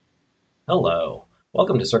Hello.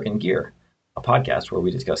 Welcome to Circuit Gear, a podcast where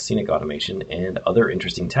we discuss scenic automation and other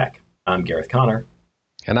interesting tech. I'm Gareth Connor.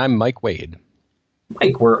 And I'm Mike Wade.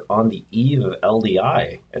 Mike, we're on the eve of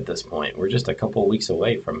LDI at this point. We're just a couple of weeks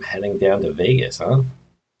away from heading down to Vegas, huh?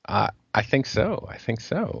 I think so. I think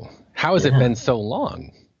so. How has it Yeah. been so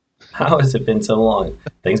long? How has it been so long?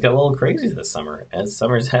 Things got a little crazy this summer, as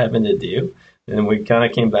summers happen to do. And we kind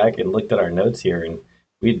of came back and looked at our notes here, and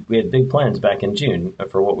we had big plans back in June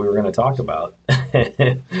for what we were going to talk about.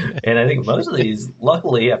 And I think most of these,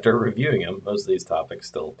 luckily, after reviewing them, most of these topics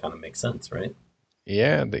still kind of make sense, right?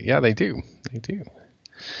 Yeah, they do. They do.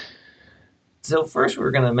 So first,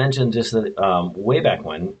 we're going to mention just that way back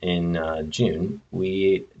when in June,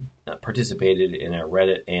 we participated in a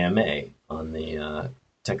Reddit AMA on the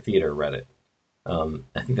Tech Theater Reddit.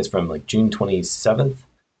 I think that's from like June 27th.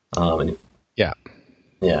 And if, Yeah.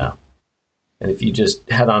 yeah, and if you just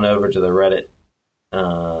head on over to the Reddit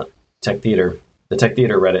uh, Tech Theater, the Tech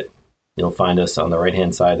Theater Reddit, you'll find us on the right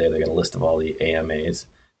hand side there. They got a list of all the AMAs,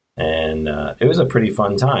 and it was a pretty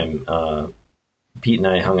fun time. Pete and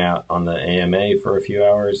I hung out on the AMA for a few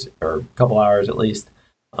hours, or a couple hours at least.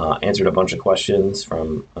 Answered a bunch of questions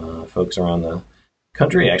from folks around the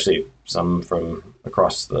country. Actually, some from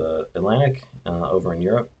across the Atlantic, over in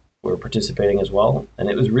Europe, were participating as well, and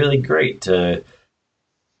it was really great to.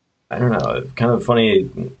 I don't know, kind of funny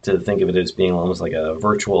to think of it as being almost like a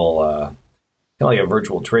virtual, kind of like a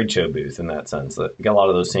virtual trade show booth in that sense. That you got a lot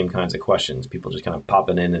of those same kinds of questions. People just kind of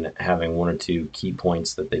popping in and having one or two key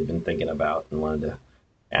points that they've been thinking about and wanted to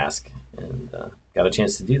ask, and got a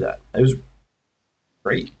chance to do that. It was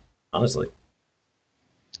great, honestly.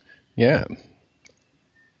 Yeah.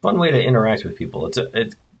 Fun way to interact with people.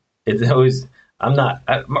 It's always. I'm not.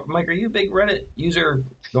 Mike, are you a big Reddit user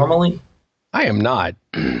normally? I am not.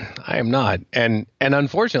 I am not. And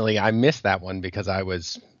unfortunately, I missed that one because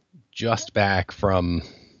just back from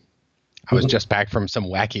I was just back from some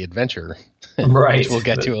wacky adventure, Right. which we'll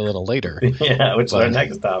get to a little later. Yeah, which is our But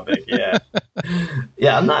next topic. Yeah.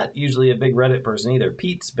 Yeah, I'm not usually a big Reddit person either.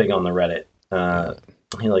 Pete's big on the Reddit.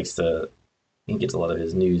 He likes to, he gets a lot of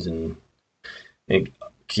his news and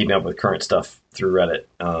keeping up with current stuff through Reddit.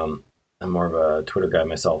 I'm more of a Twitter guy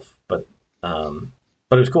myself, but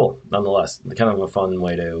it was cool nonetheless. Kind of a fun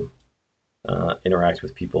way to interact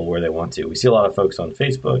with people where they want to. We see a lot of folks on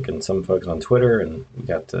Facebook and some folks on Twitter, and we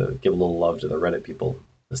got to give a little love to the Reddit people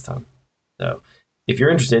this time. So if you're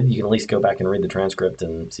interested, you can at least go back and read the transcript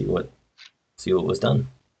and see what was done.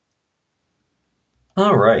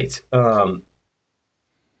 All right.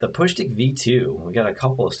 The Pushtik V2. We got a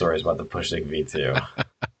couple of stories about the Pushtik V2.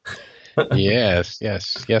 yes,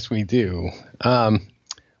 yes, yes, we do. Well,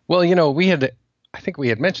 I think we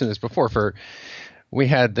had mentioned this before. We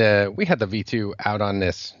had the V2 out on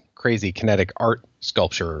this crazy kinetic art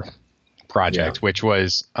sculpture Yeah. project, which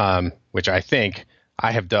I think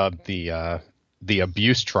I have dubbed the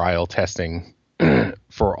abuse trial testing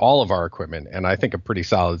for all of our equipment, and I think a pretty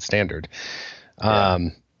solid standard. Yeah.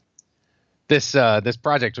 Um, this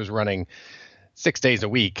project was running 6 days a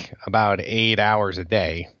week, about 8 hours a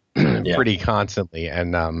day, Yeah. pretty constantly,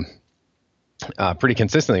 and pretty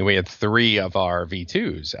consistently. We had three of our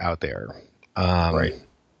V2s out there, um, Right.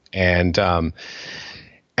 and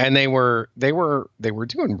they were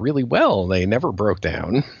doing really well. They never broke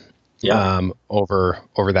down Yeah. over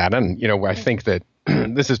that. And I think that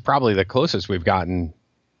this is probably the closest we've gotten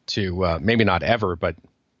to maybe not ever, but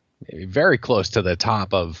maybe very close to the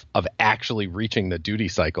top of actually reaching the duty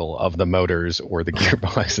cycle of the motors or the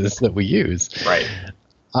gearboxes that we use. Right.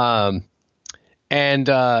 Um, and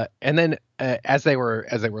then as they were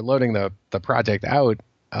loading the project out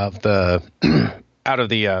of the out of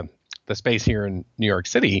the space here in New York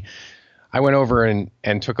City, I went over and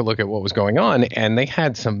took a look at what was going on, and they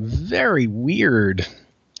had um,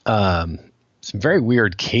 some very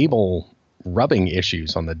weird cable rubbing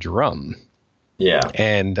issues on the drum, Yeah.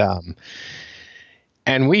 and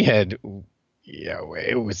we had,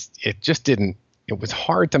 it just didn't. It was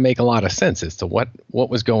hard to make a lot of sense as to what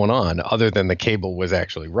was going on, other than the cable was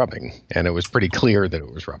actually rubbing, and it was pretty clear that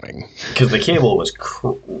it was rubbing. Because the cable was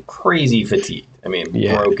crazy fatigued. I mean,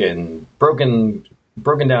 Yeah,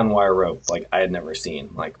 broken down wire rope like I had never seen.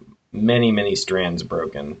 Like many strands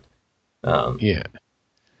broken yeah.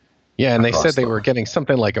 Yeah, and they said across they the. were getting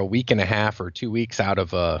something like a week and a half or 2 weeks out of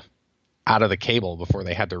the cable before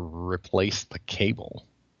they had to replace the cable.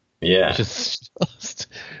 Yeah. Just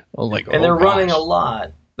I'm like, And oh they're running a gosh.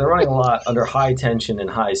 lot. They're running a lot under high tension and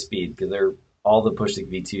high speed because they're all the Pushtik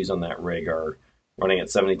V2s on that rig are running at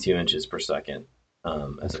 72 inches per second,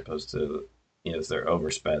 as opposed to if they're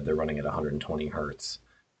oversped, they're running at 120 hertz.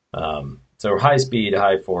 So high speed,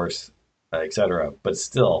 high force. etc. But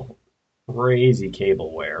still, crazy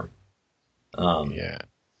cable wear. Yeah.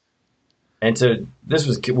 And so this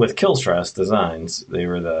was with Kill Stress Designs. They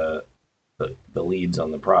were the leads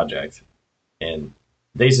on the project, and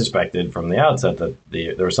they suspected from the outset that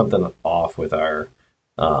there was something off with our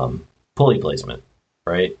pulley placement,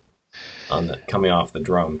 right, on the coming off the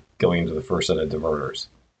drum, going into the first set of diverters.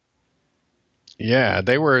 Yeah,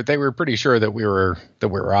 they were pretty sure that we were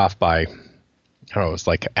off by, I don't know, it was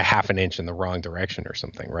like a half an inch in the wrong direction or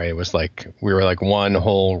something, right? It was like we were like one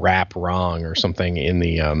whole wrap wrong or something in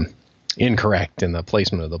the incorrect in the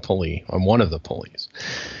placement of the pulley on one of the pulleys.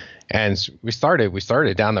 And we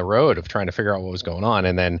started down the road of trying to figure out what was going on,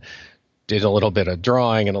 and then did a little bit of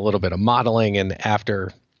drawing and a little bit of modeling. And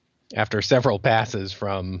after several passes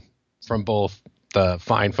from both the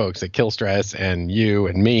fine folks at Kill Stress and you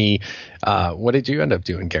and me, what did you end up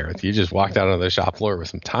doing, Gareth? You just walked out on the shop floor with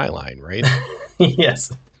some tie line, right?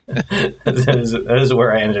 Yes. that is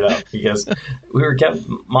where I ended up, because we were kept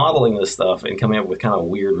modeling this stuff and coming up with kind of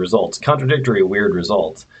weird results, contradictory weird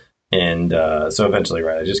results. And so eventually,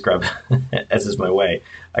 right, I just grabbed, as is my way,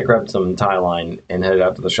 I grabbed some tie line and headed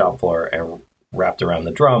out to the shop floor and wrapped around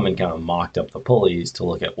the drum and kind of mocked up the pulleys to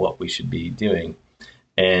look at what we should be doing.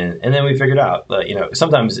 And then we figured out that,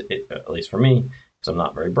 sometimes, at least for me, because I'm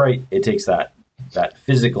not very bright, it takes that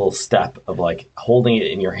physical step of like holding it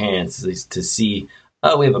in your hands to see,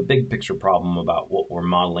 oh, we have a big picture problem about what we're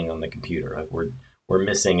modeling on the computer. Like we're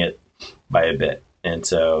missing it by a bit. And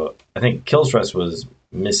so I think Kill Stress was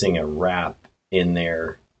missing a wrap in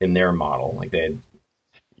their model. Like they had,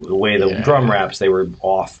 the way the drum wraps, they were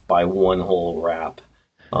off by one whole wrap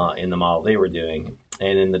in the model they were doing.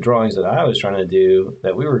 And in the drawings that I was trying to do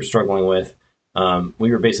that we were struggling with,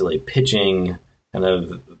 we were basically pitching kind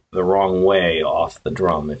of the wrong way off the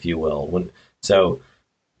drum, if you will. So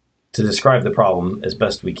to describe the problem as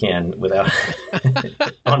best we can without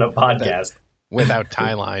on a podcast, without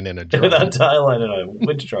tie line and a drum, without tie line and a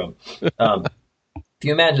winch drum. If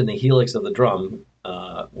you imagine the helix of the drum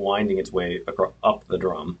winding its way up the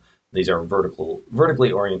drum, these are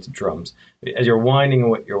vertically oriented drums. As you're winding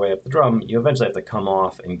your way up the drum, you eventually have to come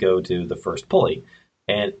off and go to the first pulley.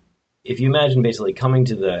 And if you imagine basically coming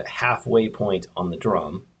to the halfway point on the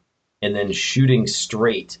drum and then shooting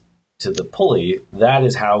straight to the pulley, that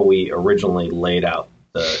is how we originally laid out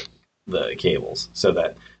the cables, so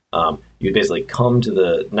that you basically come to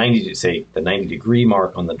the 90 degree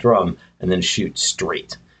mark on the drum and then shoot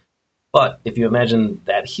straight. But if you imagine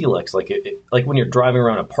that helix, like when you're driving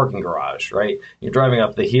around a parking garage, right? You're driving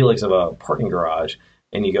up the helix of a parking garage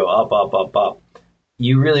and you go up, up, up, up.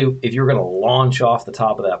 You really, if you're going to launch off the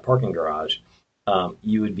top of that parking garage,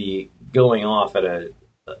 you would be going off at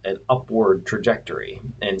an upward trajectory.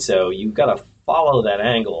 And so you've got to follow that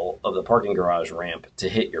angle of the parking garage ramp to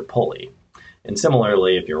hit your pulley. And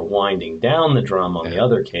similarly, if you're winding down the drum on the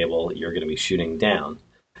other cable, you're going to be shooting down.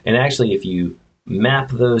 And actually, if you map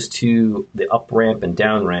those two, the up ramp and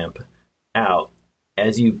down ramp, out,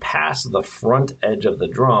 as you pass the front edge of the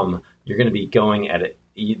drum, you're going to be going at it.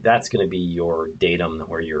 That's going to be your datum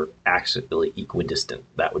where you're actually equidistant.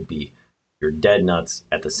 That would be your dead nuts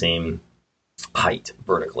at the same height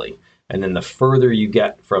vertically. And then the further you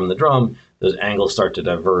get from the drum, those angles start to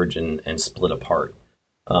diverge and split apart.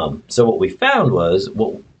 So what we found was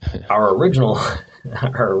our original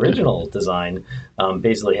design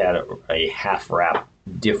basically had a half wrap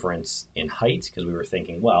difference in height, because we were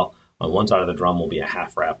thinking, well, on one side of the drum will be a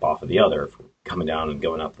half wrap off of the other, coming down and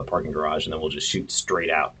going up the parking garage, and then we'll just shoot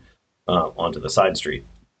straight out onto the side street,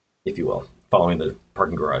 if you will, following the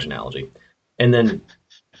parking garage analogy. And then,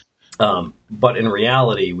 but in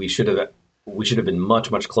reality, we should have been much,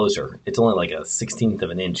 much closer. It's only like a 16th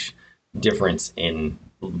of an inch difference in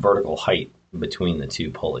vertical height between the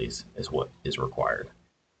two pulleys is what is required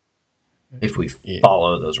if we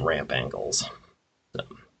follow those ramp angles. So.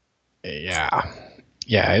 Yeah.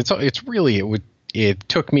 It's really it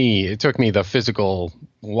took me the physical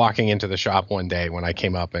walking into the shop one day when I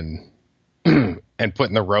came up and and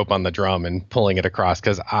putting the rope on the drum and pulling it across,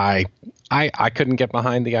 because I couldn't get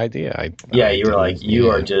behind the idea. You were like, you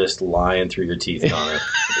are just lying through your teeth, Connor.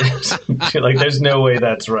 You're like, there's no way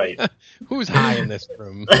that's right. Who's high in this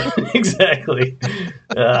room? Exactly.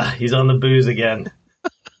 He's on the booze again.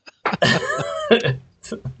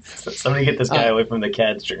 Somebody get this guy away from the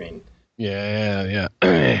CAD screen. Yeah.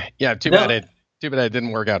 Too bad it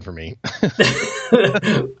didn't work out for me.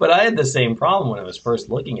 But I had the same problem when I was first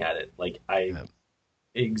looking at it. Like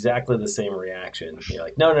exactly the same reaction. You're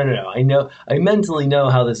like, no. I mentally know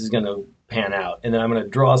how this is going to pan out, and then I'm going to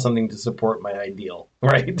draw something to support my ideal,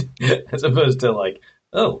 right? As opposed to like,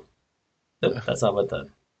 oh, that's not what the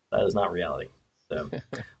That is not reality. So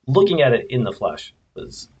looking at it in the flesh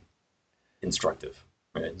was instructive,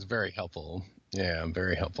 right? It's very helpful. Yeah,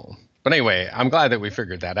 very helpful. But anyway, I'm glad that we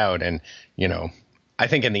figured that out. And, you know, I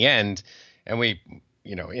think in the end, and we,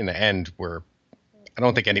 you know, in the end, I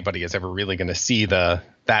don't think anybody is ever really going to see that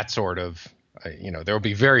sort of, you know, there will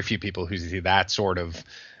be very few people who see that sort of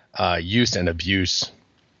use and abuse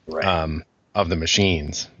Right. of the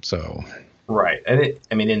machines. So, Right. And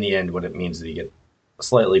I mean, in the end, what it means is you get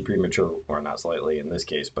slightly premature, or not slightly in this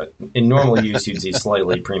case, but in normal use, you'd see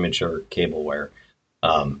slightly premature cable wear.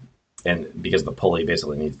 Um, and because the pulley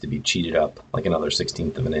basically needs to be cheated up like another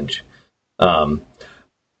 16th of an inch. Um,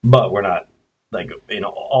 but we're not like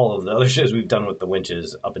all of the other shows we've done with the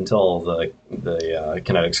winches up until the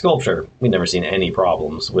kinetic sculpture. We've never seen any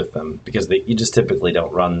problems with them because you just typically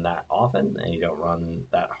don't run that often and you don't run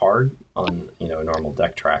that hard on a normal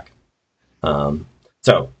deck track.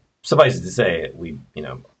 So suffice it to say, we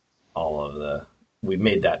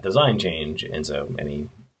made that design change, and so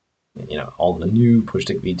all the new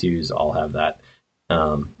push-stick V2s all have that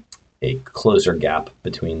a closer gap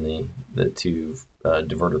between the two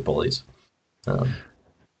diverter pulleys. So,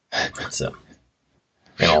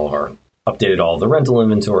 and updated all of the rental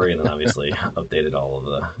inventory, and then obviously updated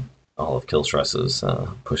all of Killstress's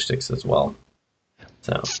push sticks as well.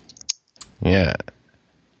 So, yeah.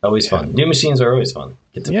 Always fun. New machines are always fun.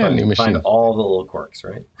 Get to find all the little quirks,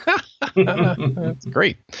 right? That's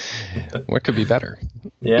great. What could be better?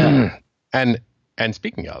 Yeah. And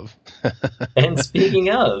speaking of.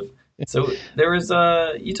 So there was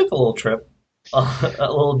you took a little trip, a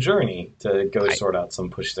little journey to go sort out some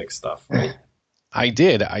push stick stuff, right? I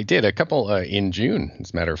did a couple in June,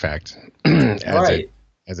 as a matter of fact.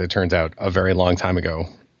 As it turns out, a very long time ago.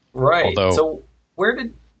 Right. So what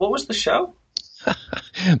was the show?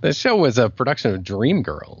 The show was a production of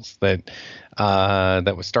Dreamgirls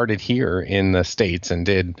that was started here in the States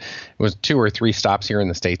and was 2 or 3 stops here in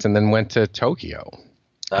the States and then went to Tokyo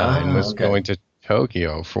and was going to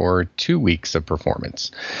Tokyo for 2 weeks of performance.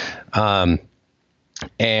 And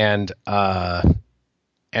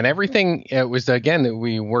everything, it was, again,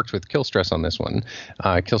 we worked with Killstress on this one.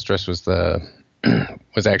 Killstress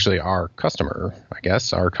was actually our customer, I guess,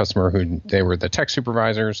 they were the tech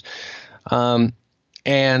supervisors. We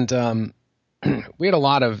had there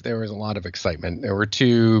was a lot of excitement. There were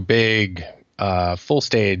 2 big, full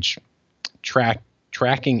stage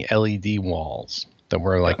tracking LED walls that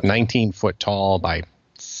were like 19 foot tall by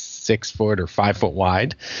 6 foot or 5 foot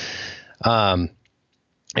wide. And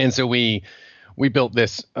so we built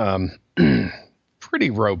this,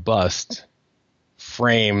 pretty robust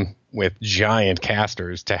frame with giant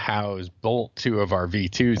casters to bolt 2 of our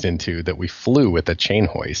V2s into that we flew with a chain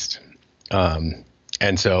hoist.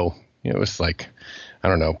 And so it was like, I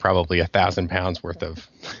don't know, probably 1,000 pounds worth of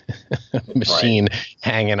machine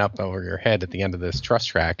hanging up over your head at the end of this truss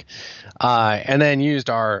track. And then used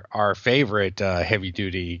our favorite heavy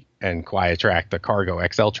duty and quiet track, the Cargo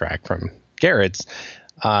XL track from Garrett's,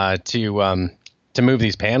 to move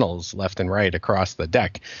these panels left and right across the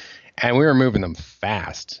deck. And we were moving them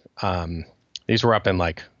fast. These were up in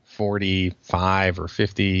like 45 or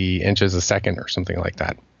 50 inches a second or something like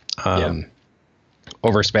that.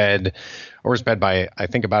 Oversped by, I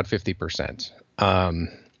think, about 50%.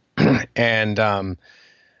 And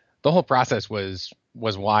the whole process was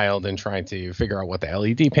wild in trying to figure out what the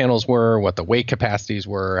LED panels were, what the weight capacities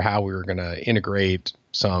were, how we were going to integrate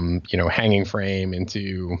some, hanging frame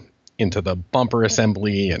into the bumper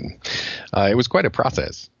assembly, and it was quite a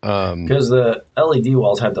process. Because the LED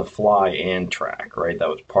walls had to fly and track, right? That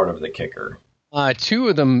was part of the kicker. 2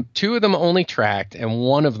 of them only tracked, and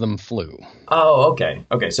 1 of them flew. Oh, okay.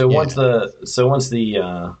 So once the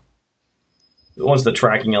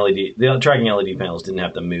tracking LED panels didn't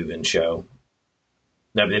have to move in show,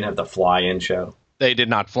 they didn't have to fly in show. They did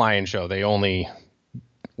not fly in show. They only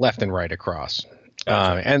left and right across.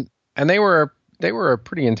 Gotcha. And they were a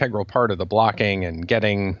pretty integral part of the blocking and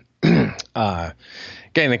getting the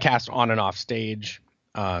cast on and off stage,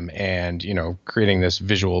 and creating this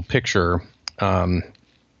visual picture. And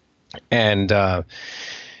so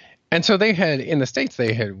they had, in the States,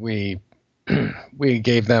 we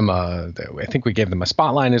gave them I think we gave them a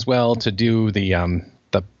spotlight as well to do the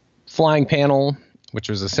flying panel, which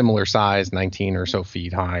was a similar size, 19 or so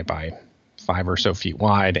feet high by 5 or so feet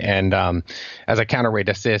wide. And as a counterweight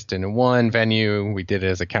assist in one venue, we did it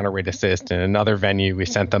as a counterweight assist. In another venue, we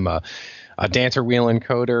sent them a dancer wheel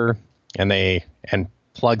encoder, and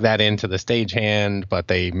plug that into the stagehand, but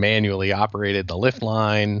they manually operated the lift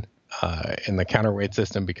line in the counterweight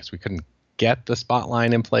system because we couldn't get the spot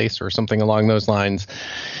line in place or something along those lines.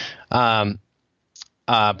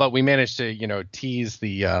 But we managed to, tease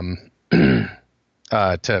the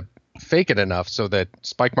to fake it enough so that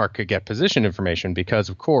Spikemark could get position information because,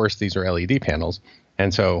 of course, these are LED panels.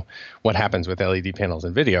 And so what happens with LED panels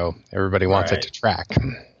in video, everybody wants it Right. to track.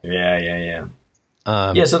 Yeah, yeah, yeah.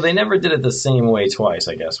 Um, Yeah, so they never did it the same way twice,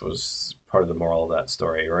 I guess, was part of the moral of that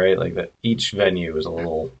story, right? Like that each venue was a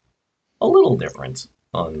little different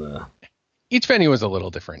on the each venue was a little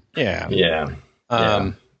different. Yeah. yeah. Yeah.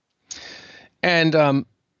 Um, and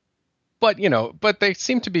but but they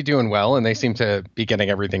seem to be doing well, and they seem to be getting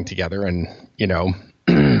everything together, and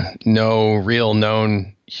no real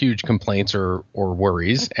known huge complaints or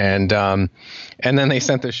worries, and then they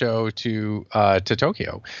sent the show to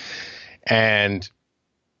Tokyo, and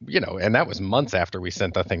and that was months after we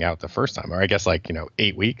sent the thing out the first time, or I guess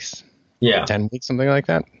 8 weeks, Yeah. 10 weeks, something like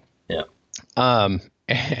that. Yeah.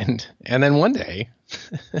 And then one day,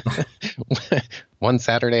 one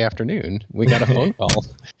Saturday afternoon, we got a phone call,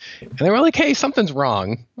 and they were like, "Hey, something's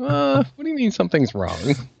wrong." What do you mean something's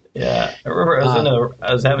wrong? Yeah. I remember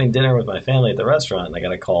I was having dinner with my family at the restaurant and I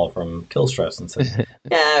got a call from Killstress and said,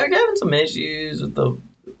 "Yeah, we're having some issues with the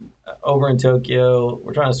over in Tokyo.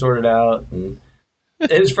 We're trying to sort it out." And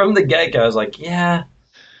it was from the get-go. I was like, "Yeah,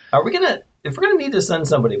 are we gonna if we're gonna need to send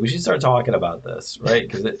somebody, we should start talking about this, right?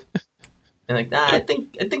 Because it and like, nah, I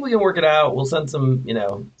think we can work it out. We'll send some,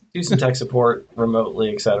 do some tech support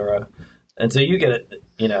remotely, etc." And so you get it,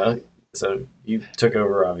 so you took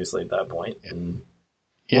over obviously at that point. And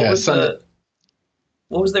what Yeah, was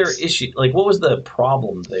what was their issue? Like, what was the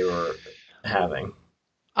problem they were having?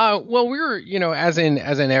 well, we were, as in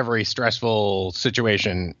every stressful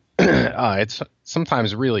situation, it's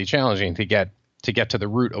sometimes really challenging to get to the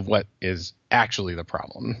root of what is actually the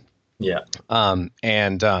problem. Yeah,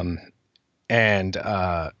 And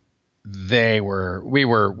we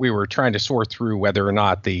were trying to sort through whether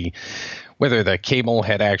the cable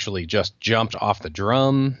had actually just jumped off the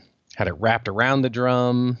drum, had it wrapped around the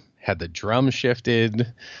drum, had the drum shifted.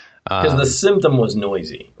 because the symptom was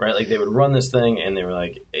noisy, right? Like they would run this thing and they were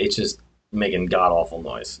like, it's just making god awful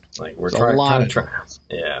noise. Like we're There's a lot of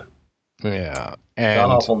yeah, Yeah, god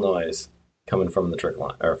and awful noise coming from the trick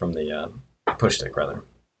line or from the push stick rather.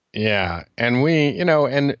 yeah, and we,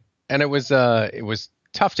 and it was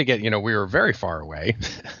tough to get. We were very far away.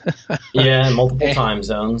 Yeah, and multiple time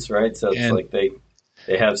zones, right? So it's And like they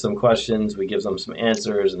have some questions, we give them some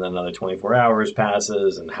answers, and then another 24 hours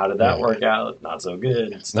passes. And how did that yeah, work out? Not so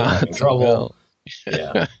good. Still not having so trouble. well.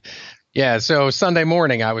 Yeah. Yeah, so Sunday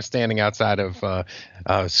morning, I was standing outside of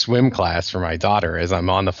swim class for my daughter as I'm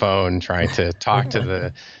on the phone trying to talk to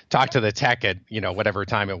the tech at whatever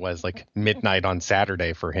time it was, like midnight on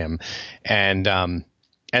Saturday for him, and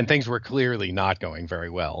things were clearly not going very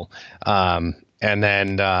well. And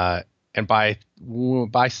then and by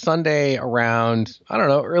Sunday around, I don't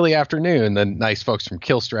know, early afternoon, the nice folks from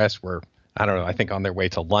Killstress were, I don't know, I think on their way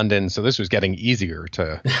to London, so this was getting easier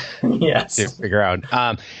to Yes. figure out.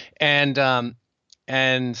 And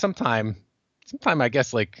and sometime I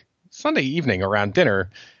guess like Sunday evening around dinner,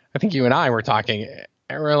 I think you and I were talking,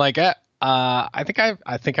 and we're like, I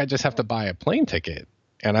think I just have to buy a plane ticket,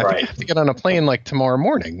 and I think I Right. have to get on a plane like tomorrow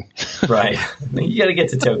morning. Right. You got to get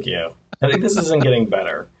to Tokyo. I think this isn't getting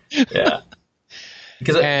better. Yeah.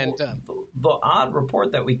 Because And the odd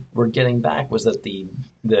report that we were getting back was that the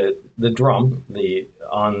drum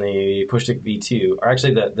on the Pushtik V2, or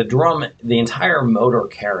actually the drum, the entire motor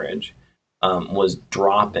carriage was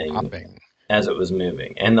dropping hopping. as it was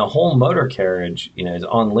moving, and the whole motor carriage, is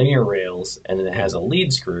on linear rails, and then it has a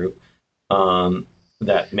lead screw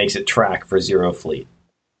that makes it track for zero fleet,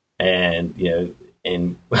 and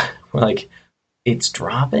and we're like, it's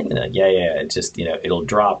dropping, and like, yeah, it's just it'll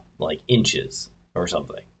drop like inches or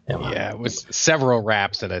something. Yeah, it was several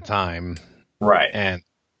wraps at a time, Right. and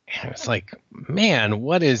it's like, man,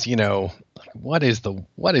 what is going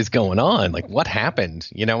on? Like, what happened?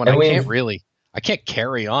 And And I can't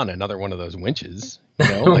carry on another one of those winches.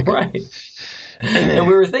 Like, right. And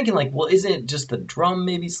we were thinking like, well, isn't it just the drum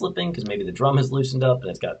maybe slipping? Because maybe the drum has loosened up and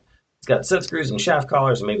it's got set screws and shaft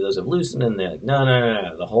collars, and maybe those have loosened. And they're like,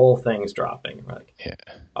 no, the whole thing's dropping. We're like, yeah,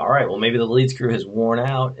 all right, well, maybe the lead screw has worn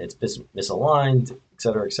out, it's misaligned, et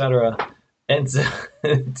cetera, et cetera. And so,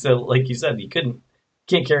 so like you said, can't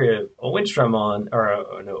carry a winch drum on or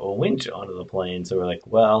a winch onto the plane. So we're like,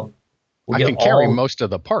 well, we'll I get can carry all most of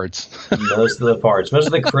the parts. most of the parts, most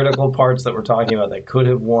of the critical parts that we're talking about that could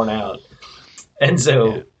have worn out. And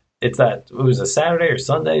so Yeah. it was a Saturday or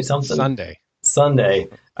Sunday, something. Sunday.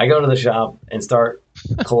 I go to the shop and start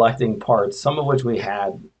collecting parts, some of which we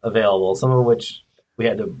had available, some of which we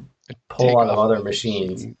had to pull Take out of off other the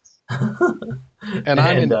machines. machines. And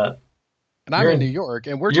I'm And in And I'm in New York,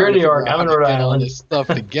 and we're you're trying in to New figure York. out I'm how in to Rhode get all Island. this stuff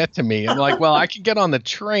to get to me. I'm like, well, I can get on the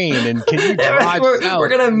train, and can you drive we're south?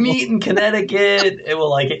 gonna meet in Connecticut. It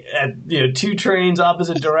will at 2 trains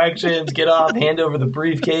opposite directions. Get off, hand over the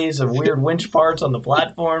briefcase of weird winch parts on the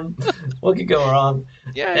platform. What could go wrong?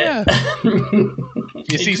 Yeah.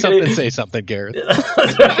 If you see something, say something, Gareth.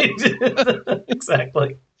 That's right.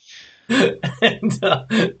 Exactly. And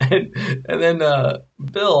then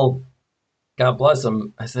Bill, God bless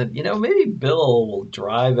him, I said, maybe Bill will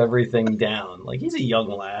drive everything down. Like, he's a young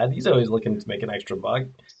lad. He's always looking to make an extra buck.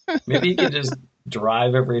 Maybe he could just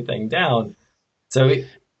drive everything down. So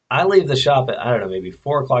I leave the shop at, I don't know, maybe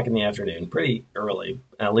 4 o'clock in the afternoon, pretty early.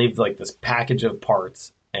 And I leave like this package of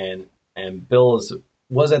parts, and Bill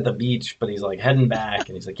was at the beach, but he's like heading back,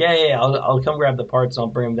 and he's like, yeah, I'll come grab the parts and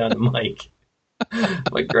I'll bring them down to Mike. I'm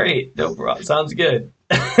like, great, no problem, sounds good.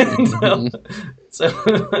 So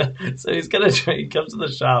he comes to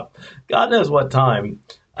the shop, God knows what time,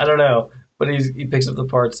 I don't know, but he picks up the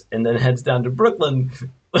parts and then heads down to Brooklyn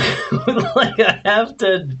with like a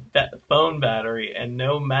half-dead phone battery and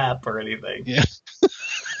no map or anything. Yeah.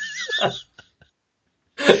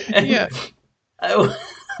 Yeah.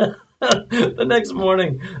 The next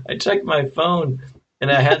morning, I checked my phone, and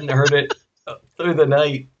I hadn't heard it through the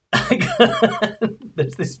night.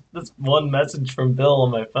 There's this one message from Bill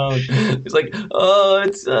on my phone. He's like, "Oh,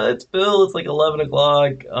 it's Bill. It's like 11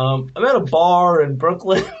 o'clock. I'm at a bar in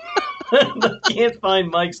Brooklyn. I can't find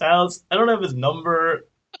Mike's house. I don't have his number.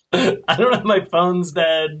 I don't have my phone's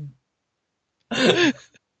dead."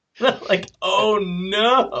 Like, oh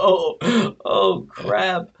no, oh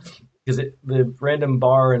crap. Because the random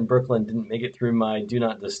bar in Brooklyn didn't make it through my do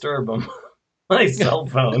not disturb on my cell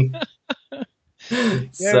phone.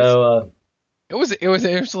 So it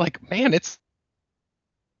was like, man, it's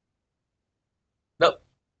nope.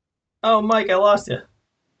 Oh, Mike, I lost you.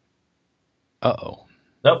 Uh-oh.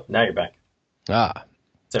 Nope, now you're back. Ah.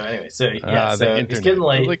 So anyway, so it's getting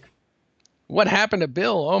late. Like, what happened to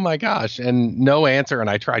Bill? Oh my gosh. And no answer. And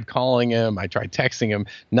I tried calling him. I tried texting him.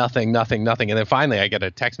 Nothing. And then finally I get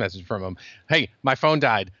a text message from him. Hey, my phone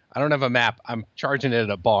died. I don't have a map. I'm charging it at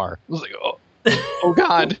a bar. I was like, oh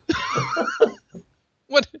God.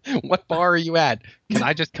 What bar are you at? Can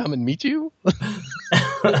I just come and meet you?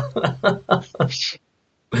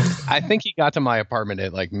 I think he got to my apartment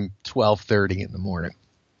at like 12:30 in the morning.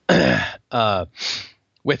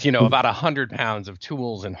 With about 100 pounds of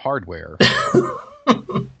tools and hardware,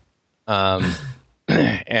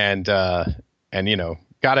 and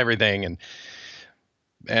got everything,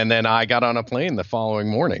 and then I got on a plane the following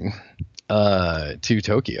morning to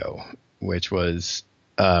Tokyo, which was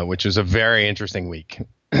a very interesting week.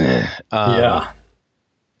 Yeah.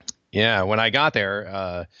 When I got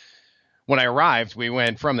there, when I arrived, we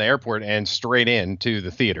went from the airport and straight into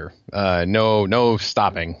the theater. No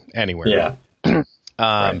stopping anywhere. Yeah.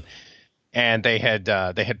 Right. And they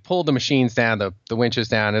had pulled the machines down, the winches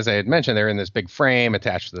down. As I had mentioned, they're in this big frame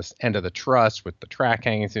attached to this end of the truss with the track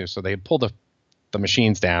hanging through. So they had pulled the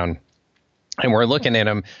machines down, and we're looking at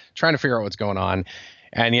them, trying to figure out what's going on.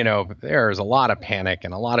 And there's a lot of panic,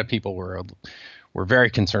 and a lot of people were very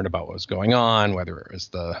concerned about what was going on, whether it was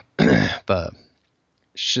the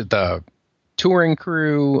touring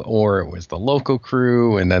crew or it was the local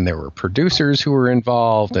crew, and then there were producers who were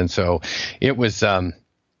involved, and so it was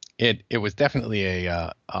it was definitely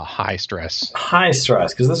a high stress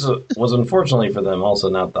because this was unfortunately for them also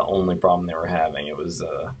not the only problem they were having. It was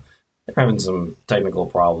they're having some technical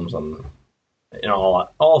problems on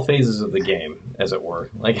all phases of the game, as it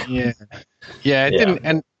were. Like it didn't,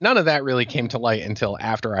 and none of that really came to light until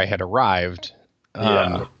after I had arrived,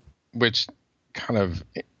 which kind of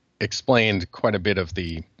explained quite a bit of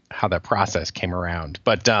how that process came around.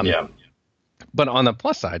 But but on the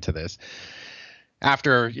plus side to this,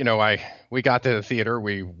 after we got to the theater,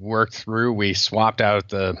 we worked through, we swapped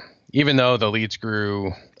out even though the lead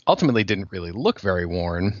screw ultimately didn't really look very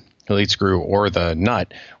worn, the lead screw or the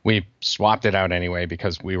nut, we swapped it out anyway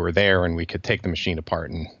because we were there and we could take the machine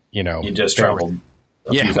apart and you just traveled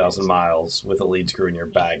a few thousand miles with a lead screw in your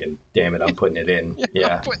bag, and damn it, I'm putting it in.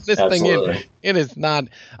 I'm putting this absolutely. thing in. It is not.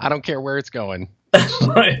 I don't care where it's going.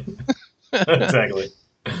 Right. Exactly.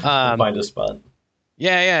 Find a spot.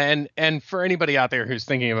 Yeah. And for anybody out there who's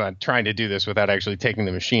thinking about trying to do this without actually taking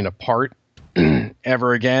the machine apart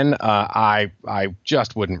ever again, I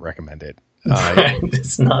just wouldn't recommend it.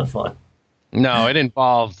 It's not fun. No, it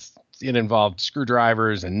involved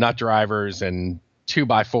screwdrivers and nut drivers and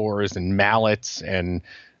 2x4s and mallets and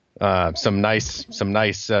some nice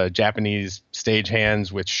Japanese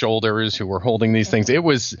stagehands with shoulders who were holding these things. It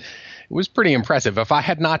was was pretty impressive. If I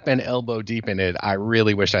had not been elbow deep in it, I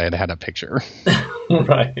really wish I had had a picture.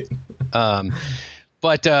 Right.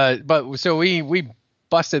 But so we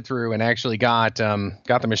busted through and actually got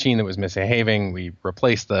the machine that was misbehaving. We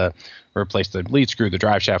replaced the lead screw, the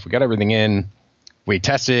drive shaft. We got everything in. We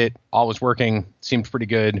tested it. All was working. Seemed pretty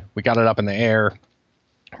good. We got it up in the air.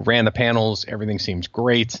 Ran the panels. Everything seems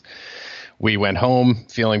great. We went home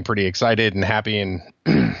feeling pretty excited and happy and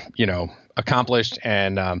accomplished.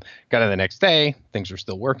 And got it the next day. Things were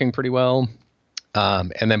still working pretty well.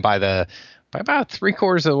 And then by about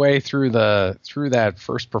 3/4 of the way through that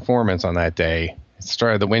first performance on that day,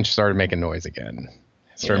 the winch started making noise again.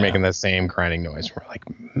 It started making the same grinding noise. We're like,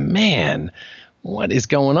 man, what is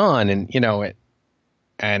going on? And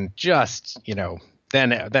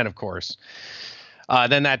then of course,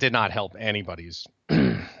 then that did not help anybody's.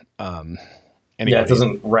 It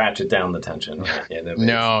doesn't ratchet down the tension. Right?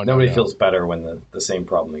 Yeah, nobody feels better when the same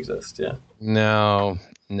problem exists. Yeah. No,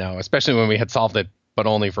 especially when we had solved it, but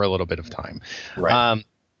only for a little bit of time. Right.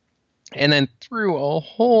 And then through a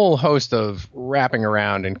whole host of wrapping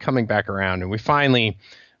around and coming back around, and we finally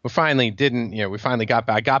got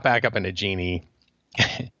back up into Genie,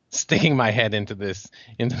 sticking my head into this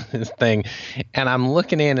thing, and I'm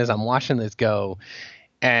looking in as I'm watching this go,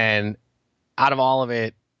 and out of all of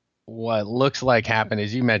it, what looks like happened,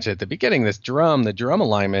 as you mentioned at the beginning, the drum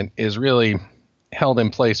alignment is really held in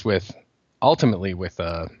place ultimately with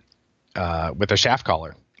a shaft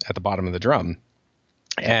collar at the bottom of the drum.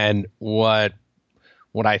 And what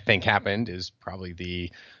I think happened is probably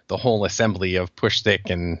the whole assembly of push stick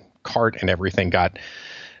and cart and everything got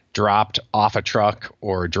dropped off a truck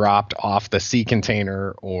or dropped off the sea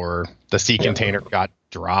container, or the sea container got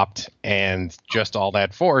dropped, and just all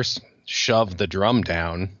that force shoved the drum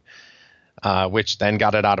down, which then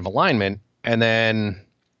got it out of alignment. And then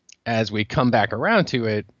as we come back around to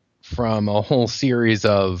it, from a whole series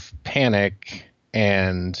of panic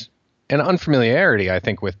and unfamiliarity, I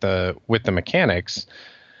think, with the mechanics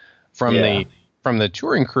from the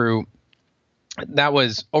touring crew, that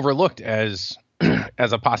was overlooked as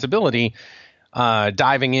a possibility.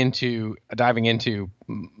 Diving into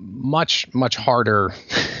much harder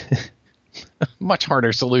much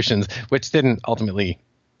harder solutions, which didn't ultimately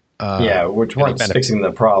which weren't fixing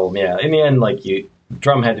the problem. In the end,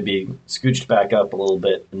 drum had to be scooched back up a little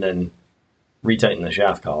bit and then retighten the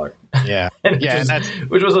shaft collar.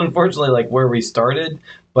 Which was unfortunately where we started.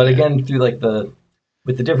 But again, through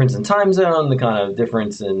with the difference in time zone, the kind of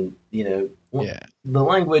difference in the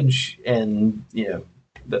language, and the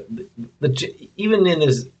even in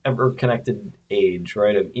this ever connected age,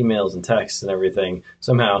 right, of emails and texts and everything,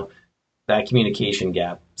 somehow that communication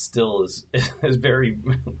gap still is very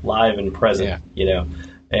live and present.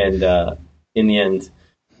 And in the end,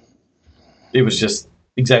 it was just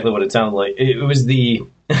exactly what it sounded like. It was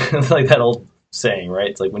like that old saying, right?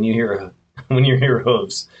 It's like when you hear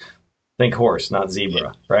hooves, think horse, not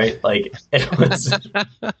zebra, right? It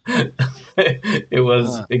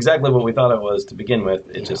was exactly what we thought it was to begin with.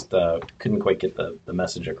 It just couldn't quite get the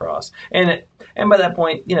message across. And by that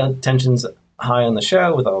point, tension's high on the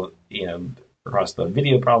show with all across the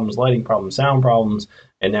video problems, lighting problems, sound problems,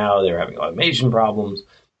 and now they're having automation problems.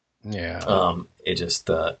 It just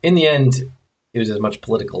in the end, it was as much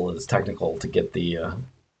political as technical to get the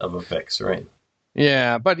of a fix, right?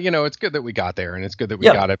 Yeah, but it's good that we got there, and it's good that we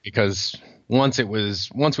got it, because once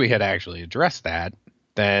we had actually addressed that,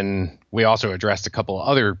 then we also addressed a couple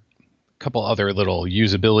other little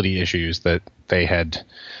usability issues that they had.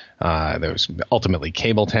 There was ultimately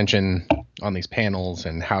cable tension on these panels,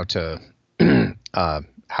 and how to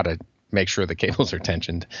make sure the cables are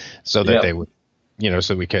tensioned so that they would,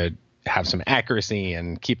 so we could have some accuracy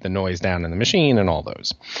and keep the noise down in the machine and all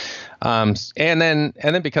those. And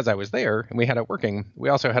then because I was there and we had it working, we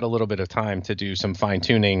also had a little bit of time to do some fine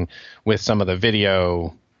tuning with some of the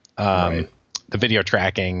video, the video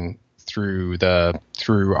tracking through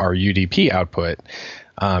our UDP output,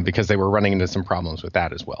 because they were running into some problems with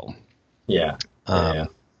that as well.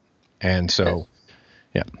 And so,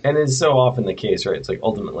 and it's so often the case, right? It's like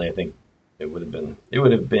ultimately, I think it would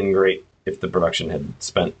have been great if the production had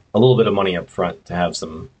spent a little bit of money up front to have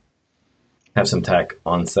some tech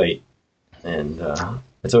on site. And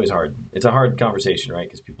it's always hard. It's a hard conversation, right?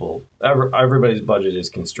 Because everybody's budget is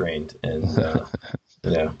constrained, and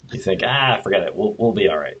you think, forget it, we'll be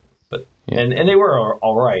all right. But and they were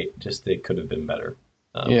all right. Just they could have been better.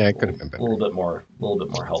 It could have been better. A little bit more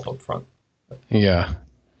help up front.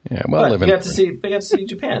 Well, they got to see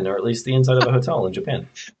Japan, or at least the inside of a hotel in Japan.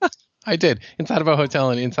 I did, inside of a hotel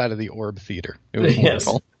and inside of the Orb Theater. It was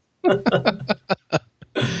wonderful.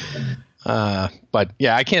 But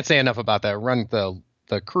yeah, I can't say enough about that. Run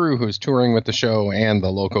the crew who's touring with the show and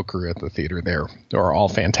the local crew at the theater there are all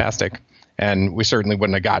fantastic. And we certainly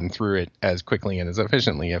wouldn't have gotten through it as quickly and as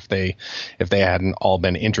efficiently if they hadn't all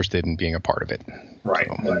been interested in being a part of it. Right.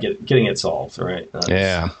 So, And getting it solved, right?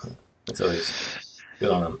 yeah. It's always good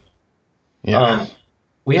on them. Yeah.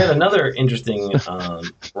 We had another interesting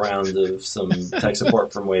round of some tech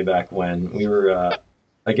support from way back when. We were,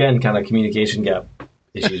 again, kind of communication gap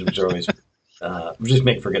issues, which are always just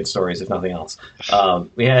make for good stories, if nothing else.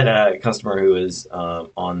 We had a customer who was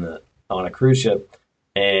on a cruise ship,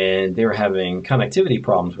 and they were having connectivity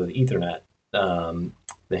problems with Ethernet.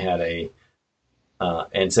 They had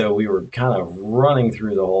and so we were kind of running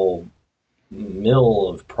through the whole mill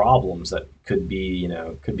of problems that could be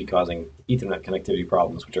causing Ethernet connectivity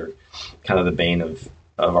problems, which are kind of the bane of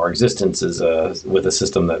our existence as with a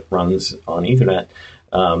system that runs on Ethernet.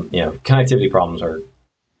 Connectivity problems are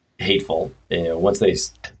hateful. Once they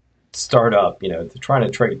start up, they're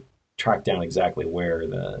trying to track down exactly where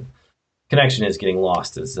the connection is getting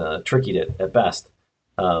lost is tricky at best.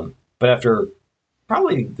 But after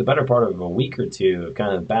probably the better part of a week or two of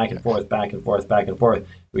kind of back and forth,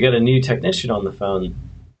 we got a new technician on the phone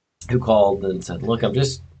who called and said, "Look, I'm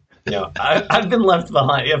just, I've been left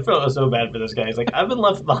behind." I felt so bad for this guy. He's like, "I've been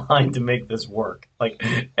left behind to make this work. Like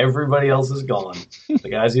everybody else is gone. The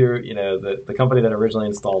guys who, the company that originally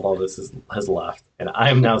installed all this has left, and I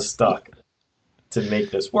am now stuck to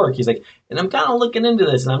make this work." He's like, "And I'm kind of looking into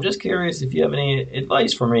this, and I'm just curious if you have any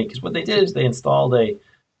advice for me, because what they did is they installed a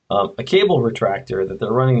cable retractor that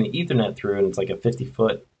they're running the Ethernet through, and it's like a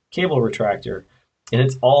 50-foot cable retractor, and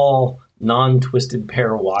it's all non-twisted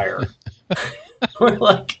pair wire." We're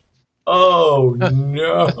like, "Oh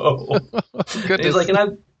no!" And he's like,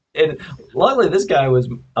 and luckily this guy was,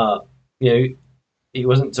 he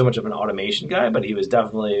wasn't so much of an automation guy, but he was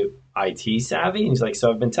definitely IT savvy. And he's like,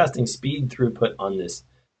 "So I've been testing speed throughput on this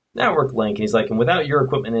network link," and he's like, "and without your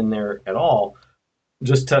equipment in there at all,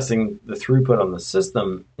 just testing the throughput on the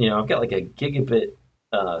system, I've got like a gigabit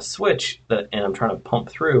switch and I'm trying to pump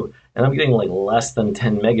through, and I'm getting like less than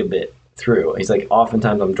 10 megabit through." He's like,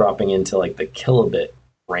 "Oftentimes I'm dropping into like the kilobit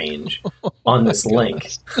range on this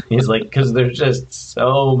link." He's like, "Because there's just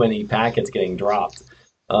so many packets getting dropped."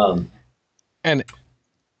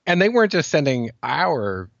 And they weren't just sending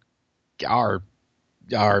our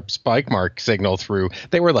spike mark signal through.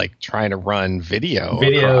 They were like trying to run video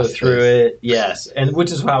through it. Yes. And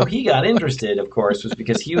which is how he got interested, of course, was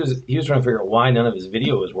because he was trying to figure out why none of his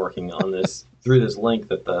video was working on this through this link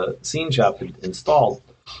that the scene shop had installed.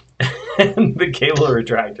 And the cable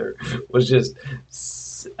retractor was just,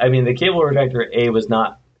 the cable retractor was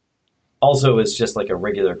not, also it's just like a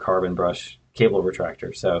regular carbon brush cable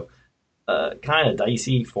retractor. So kind of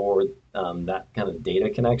dicey for that kind of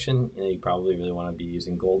data connection. You probably really want to be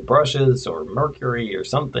using gold brushes or mercury or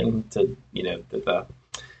something to,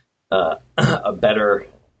 a better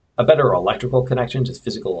electrical connection, just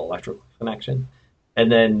physical electrical connection. And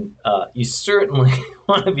then you certainly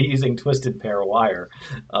want to be using twisted pair wire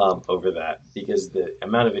over that, because the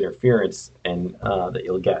amount of interference and that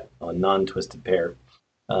you'll get on non-twisted pair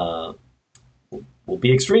will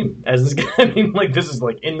be extreme. As this guy, this is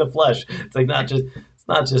like in the flesh. It's like it's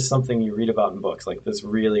not just something you read about in books. Like this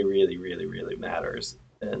really, really, really, really matters,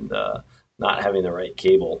 and not having the right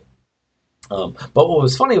cable. But what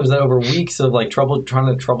was funny was that over weeks of like trying to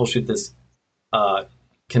troubleshoot this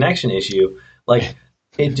connection issue, like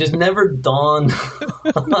it just never dawned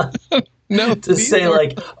to say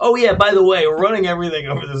like, "Oh yeah, by the way, we're running everything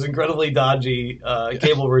over this incredibly dodgy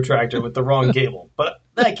cable retractor with the wrong cable." But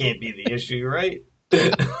that can't be the issue, right?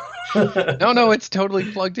 No, it's totally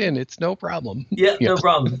plugged in. It's no problem. Yeah, no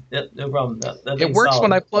problem. Yeah, no problem. It works solid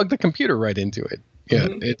when I plug the computer right into it. Yeah,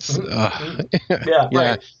 it's yeah,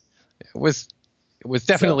 right. It was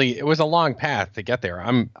definitely it was a long path to get there.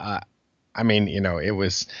 It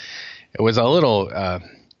was a little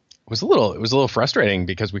frustrating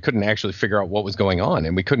because we couldn't actually figure out what was going on,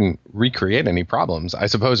 and we couldn't recreate any problems. I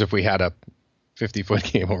suppose if we had a 50-foot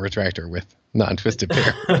cable retractor with non-twisted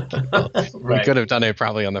pair, we could have done it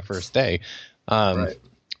probably on the first day. Right.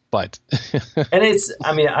 But and it's,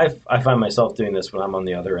 I find myself doing this when I'm on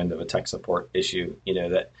the other end of a tech support issue,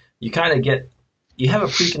 that you kind of you have a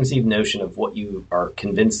preconceived notion of what you are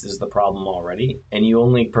convinced is the problem already, and you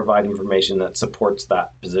only provide information that supports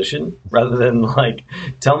that position rather than like,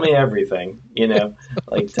 tell me everything,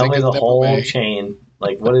 like tell me the whole chain,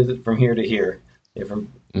 like what is it from here to here,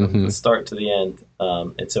 from the start to the end.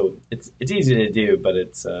 And so it's easy to do, but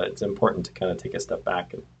it's important to kind of take a step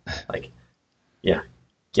back and like,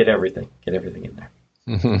 get everything in there.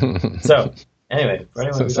 So Anyway, for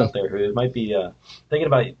anyone So, who's so out there who might be thinking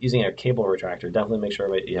about using a cable retractor, definitely make sure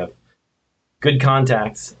that you have good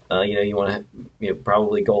contacts. You want to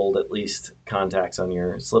probably gold at least contacts on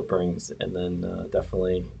your slip rings, and then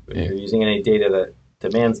definitely if yeah. you're using any data that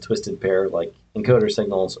demands twisted pair like encoder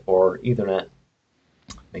signals or Ethernet,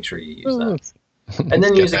 make sure you use Well, that. let's, And let's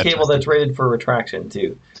then get use a that cable that's tested. rated for retraction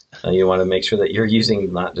too. You want to make sure that you're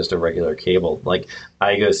using not just a regular cable. Like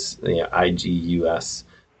IGUS, IGUS,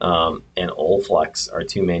 and Olflex are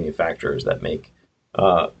two manufacturers that make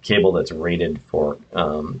cable that's rated for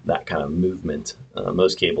that kind of movement.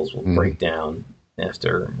 Most cables will Hmm. break down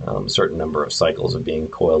after a certain number of cycles of being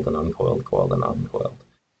coiled and uncoiled, coiled and uncoiled.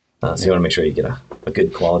 So you Yeah. want to make sure you get a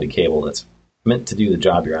good quality cable that's meant to do the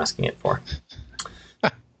job you're asking it for.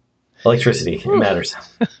 Electricity, it Whew. matters.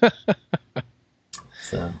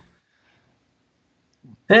 So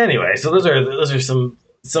anyway, so those are some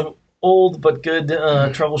old but good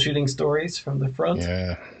troubleshooting stories from the front.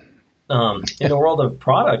 Yeah. In the world of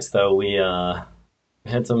products, though,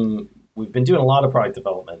 had some. We've been doing a lot of product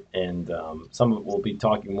development, and some we'll be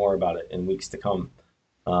talking more about it in weeks to come.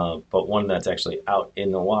 But one that's actually out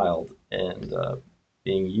in the wild and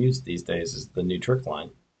being used these days is the new trick line.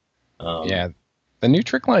 Um, Yeah. The new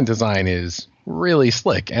trick line design is really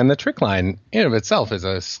slick, and the trick line in of itself is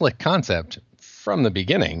a slick concept from the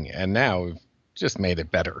beginning, and now we've just made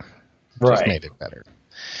it better. Just right. made it better.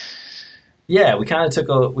 Yeah, we kind of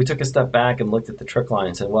took a step back and looked at the trick line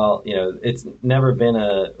and said, well, it's never been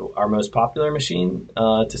our most popular machine,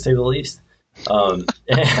 to say the least. And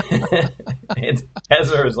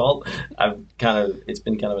as a result, it's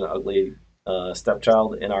been kind of an ugly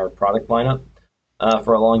stepchild in our product lineup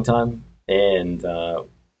for a long time. And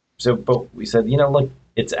but we said, look,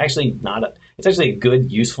 it's actually a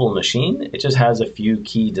good, useful machine. It just has a few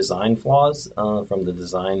key design flaws from the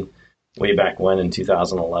design way back when in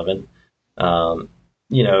 2011.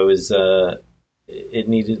 It was it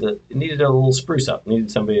needed a little spruce up. It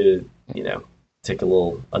needed somebody to take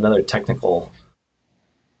another technical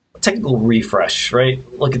refresh, right?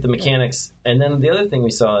 Look at the Yeah. mechanics, and then the other thing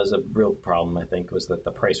we saw as a real problem, I think, was that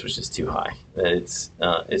the price was just too high.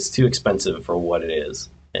 It's too expensive for what it is,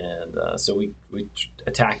 and so we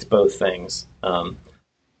attacked both things.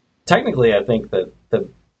 Technically, I think that the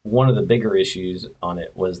one of the bigger issues on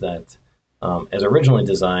it was that, as originally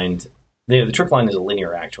designed, the trick line is a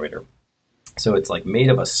linear actuator. So it's like made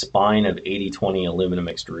of a spine of 80/20 aluminum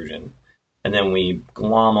extrusion. And then we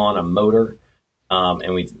glom on a motor,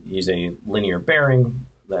 and we use a linear bearing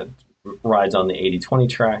that rides on the 80/20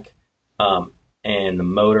 track. And the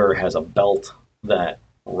motor has a belt that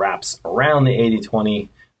wraps around the 80/20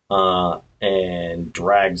 and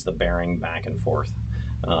drags the bearing back and forth.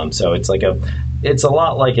 So it's a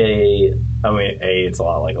lot like it's a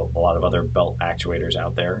lot like a lot of other belt actuators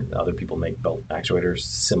out there. Other people make belt actuators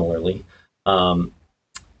similarly. Um,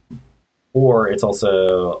 or it's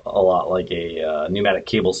also a lot like a pneumatic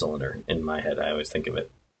cable cylinder in my head. I always think of it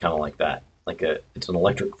kind of like that. It's an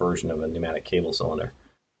electric version of a pneumatic cable cylinder.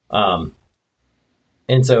 Um,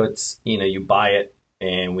 and so you buy it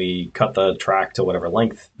and we cut the track to whatever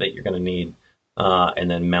length that you're going to need, and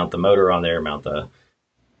then mount the motor on there, mount the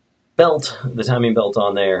timing belt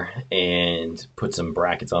on there, and put some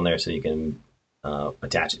brackets on there so you can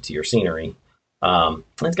attach it to your scenery.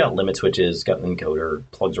 It's got limit switches, got an encoder,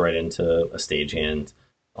 plugs right into a stagehand,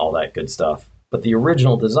 all that good stuff. But the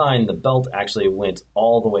original design, the belt actually went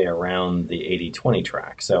all the way around the 80/20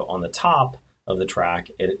 track. So on the top of the track,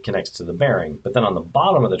 it connects to the bearing. But then on the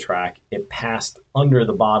bottom of the track, it passed under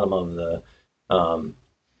the bottom of the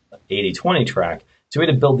 80/20 track. So we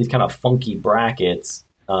had to build these kind of funky brackets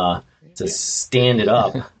to stand it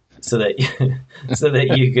up so that so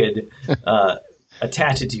that you could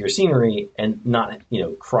attach it to your scenery and not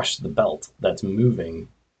crush the belt that's moving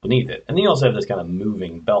beneath it. And then you also have this kind of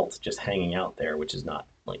moving belt just hanging out there, which is not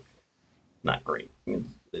great.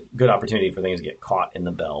 Good opportunity for things to get caught in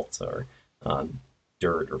the belt or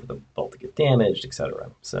dirt, or for the belt to get damaged, etc.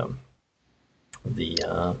 So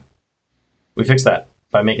we fixed that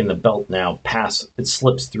by making the belt now pass. It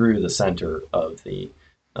slips through the center of the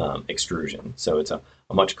extrusion, so it's a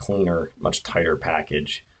much cleaner, much tighter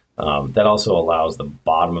package. That also allows the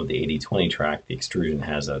bottom of the 80/20 track. The extrusion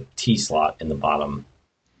has a T slot in the bottom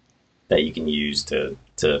that you can use to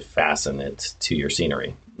fasten it to your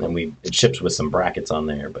scenery. And it ships with some brackets on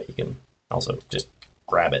there, but you can also just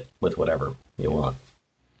grab it with whatever you want.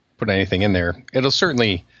 Put anything in there. It'll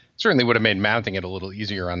certainly would have made mounting it a little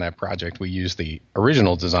easier on that project we used the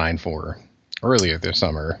original design for earlier this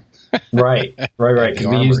summer. Right. At the Because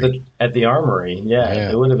we used armory. it at the armory. Yeah,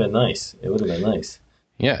 Yeah. it would have been nice. It would have been nice.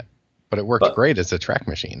 Yeah. But it worked But great as a track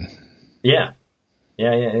machine. yeah,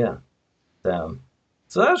 Yeah.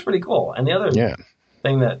 So that was pretty cool. And the other Yeah.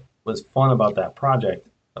 thing that was fun about that project,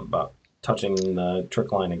 about touching the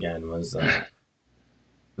trick line again, was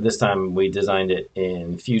this time we designed it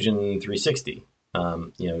in Fusion 360.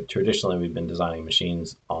 Traditionally we've been designing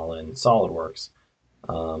machines all in SolidWorks,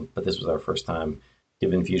 but this was our first time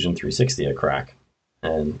giving Fusion 360 a crack.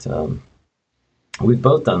 And we've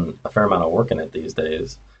both done a fair amount of work in it these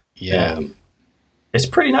days. Yeah. And it's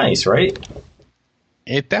pretty nice, right?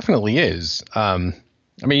 It definitely is.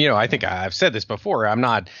 I mean, I think I've said this before.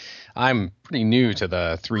 I'm pretty new to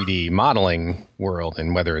the 3D modeling world,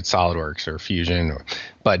 and whether it's SolidWorks or Fusion,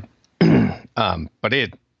 but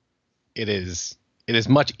it is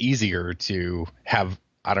much easier to have,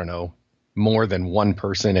 I don't know, more than one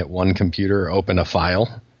person at one computer open a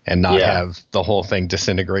file and not Yeah. have the whole thing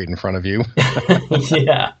disintegrate in front of you.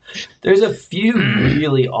 Yeah. There's a few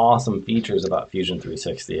really awesome features about Fusion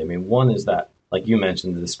 360. I mean, one is that, like you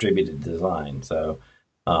mentioned, the distributed design. So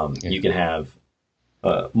you can have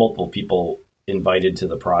multiple people invited to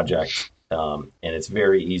the project, and it's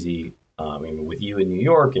very easy. I mean, with you in New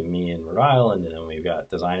York and me in Rhode Island, and then we've got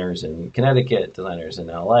designers in Connecticut, designers in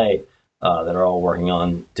LA, that are all working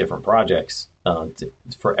on different projects.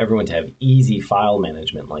 For everyone to have easy file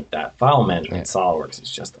management like that. File management in SolidWorks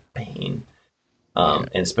is just a pain,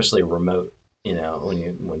 and especially remote.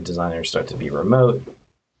 When designers start to be remote,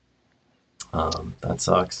 that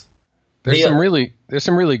sucks. There's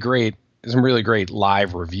some really great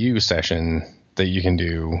live review session that you can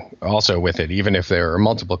do also with it. Even if there are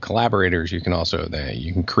multiple collaborators, you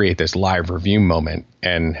can create this live review moment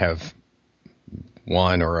and have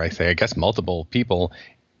one, or I guess multiple people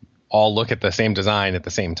all look at the same design at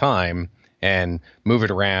the same time and move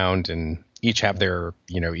it around, and each have their,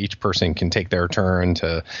 each person can take their turn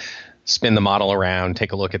to spin the model around,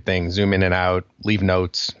 take a look at things, zoom in and out, leave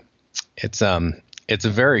notes. It's a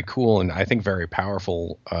very cool and I think very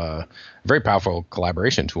powerful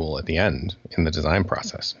collaboration tool at the end in the design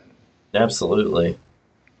process. Absolutely.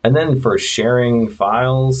 And then for sharing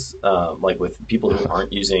files, like with people who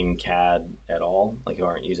aren't using CAD at all, like who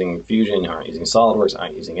aren't using Fusion, who aren't using SolidWorks,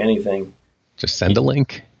 aren't using anything. Just send a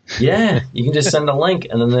link. Yeah, you can just send a link,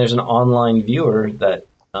 and then there's an online viewer that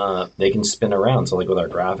they can spin around. So like with our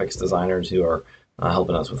graphics designers who are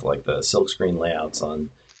helping us with like the silkscreen layouts on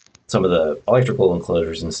some of the electrical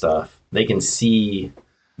enclosures and stuff, they can see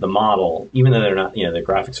the model, even though they're not, the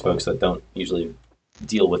graphics folks that don't usually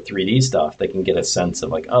deal with 3D stuff, they can get a sense of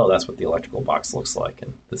like, oh, that's what the electrical box looks like,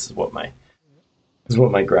 and this is what my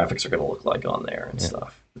graphics are going to look like on there and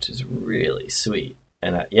stuff, which is really sweet.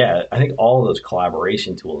 And I think all of those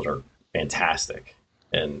collaboration tools are fantastic.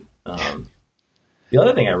 And the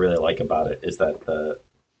other thing I really like about it is that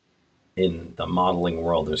in the modeling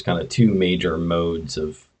world, there's kind of two major modes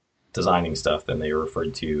of designing stuff. Then they are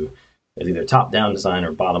referred to as either top-down design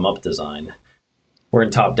or bottom-up design. Where in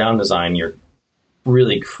top-down design, you're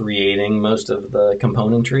really creating most of the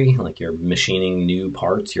componentry, like you're machining new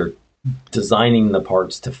parts, you're designing the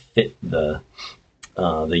parts to fit the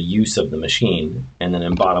use of the machine, and then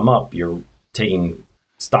in bottom up, you're taking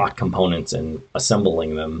stock components and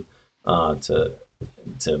assembling them to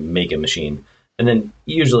make a machine. And then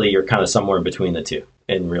usually you're kind of somewhere between the two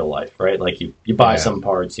in real life, right? Like you buy some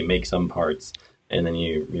parts, you make some parts, and then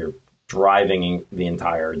you're driving the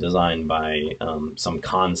entire design by some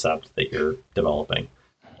concept that you're developing.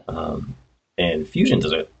 And Fusion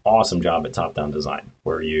does an awesome job at top-down design,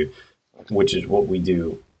 which is what we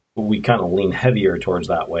do. We kind of lean heavier towards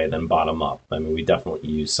that way than bottom up. I mean, we definitely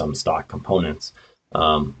use some stock components,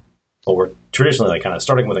 but we're traditionally like kind of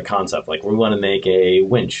starting with a concept. Like we want to make a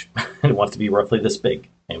winch, and it wants to be roughly this big,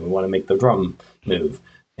 and we want to make the drum move,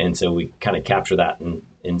 and so we kind of capture that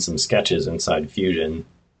in some sketches inside Fusion,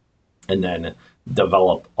 and then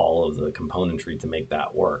develop all of the componentry to make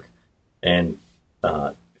that work. And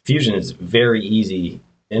Fusion is very easy.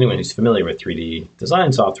 Anyone who's familiar with 3D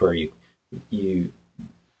design software, you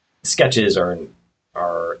sketches are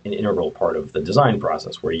an integral part of the design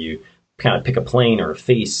process, where you kind of pick a plane or a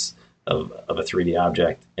face of a 3D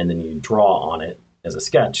object, and then you draw on it as a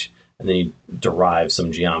sketch, and then you derive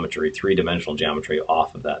some geometry, three-dimensional geometry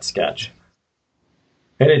off of that sketch.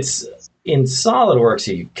 And it's in SolidWorks,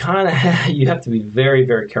 you have to be very,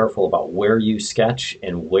 very careful about where you sketch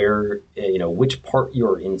and where, which part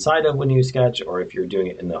you're inside of when you sketch, or if you're doing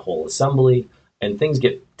it in the whole assembly. And things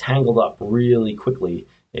get tangled up really quickly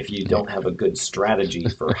if you don't have a good strategy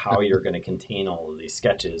for how you're going to contain all of these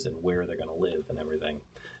sketches and where they're going to live and everything.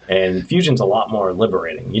 And Fusion's a lot more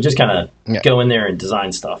liberating. You just kind of go in there and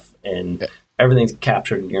design stuff, and everything's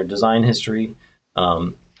captured in your design history.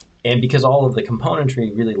 And because all of the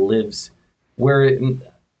componentry really lives Where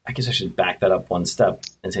I guess I should back that up one step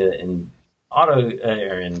and say that in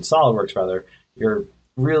or in SolidWorks rather, you're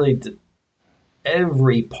really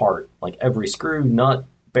every part, like every screw, nut,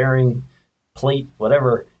 bearing, plate,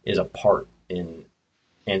 whatever, is a part in,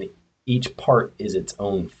 and each part is its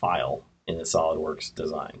own file in the SolidWorks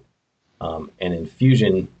design. And in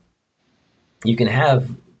Fusion, you can have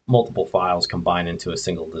multiple files combined into a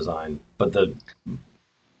single design, but the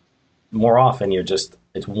more often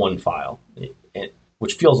it's one file,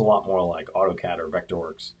 which feels a lot more like AutoCAD or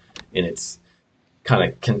Vectorworks in its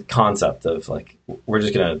kind of concept of like we're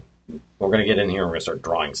gonna get in here and we're gonna start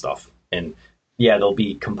drawing stuff. And yeah, there'll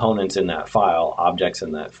be components in that file, objects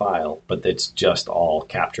in that file, but it's just all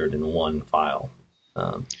captured in one file.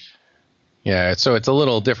 Um, Yeah, so it's a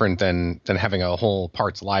little different than having a whole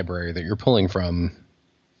parts library that you're pulling from,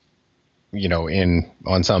 in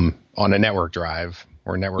on a network drive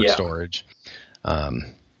or network yeah, storage.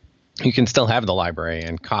 Um, you can still have the library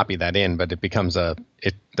and copy that in, but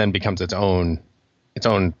it then becomes its own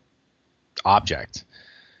object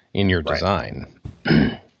in your right.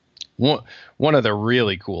 design. One of the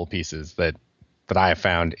really cool pieces that I have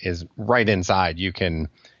found is right inside you can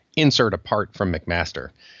insert a part from McMaster.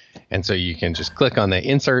 And so you can just click on the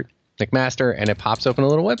insert McMaster and it pops open a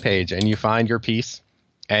little web page and you find your piece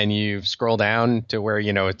and you scroll down to where,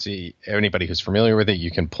 anybody who's familiar with it,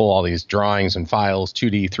 you can pull all these drawings and files,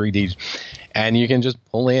 2D, 3D, and you can just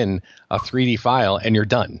pull in a 3D file and you're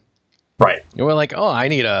done. Right. And we're like, oh, I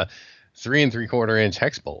need a 3 3/4 inch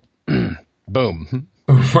hex bolt. Boom.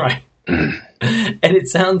 Right. And it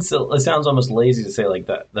sounds almost lazy to say like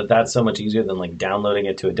that's so much easier than like downloading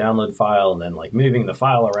it to a download file and then like moving the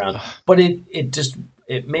file around. But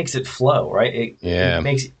it makes it flow, right?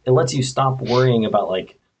 It lets you stop worrying about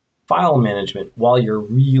like file management while you're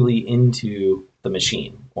really into the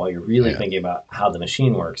machine, while you're really thinking about how the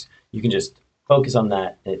machine works. You can just focus on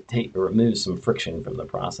that and it removes some friction from the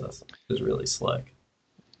process. It's really slick.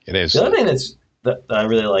 It is. The other thing that I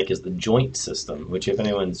really like is the joint system, which if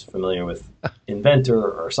anyone's familiar with Inventor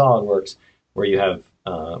or SolidWorks, where you have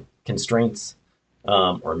constraints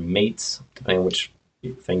or mates, depending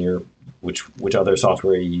on which other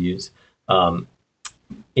software you use.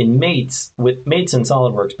 In mates, with mates in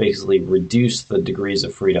SolidWorks, basically reduce the degrees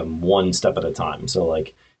of freedom one step at a time. So,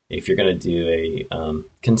 like if you're going to do a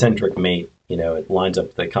concentric mate, it lines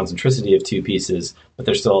up the concentricity of two pieces, but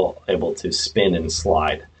they're still able to spin and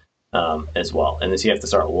slide. As well. And so you have to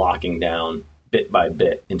start locking down bit by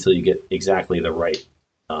bit until you get exactly the right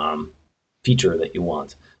feature that you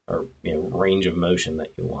want or range of motion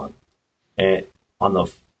that you want. And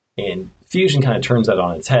Fusion kind of turns that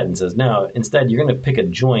on its head and says, no, instead you're going to pick a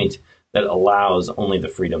joint that allows only the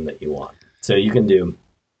freedom that you want. So you can do,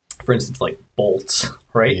 for instance, like bolts,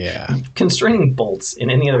 right? Yeah. Constraining bolts in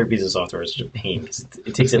any other piece of software is just a pain because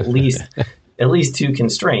it takes at least two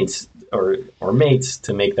constraints or mates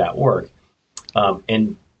to make that work. As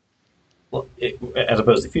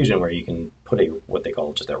opposed to Fusion, where you can put what they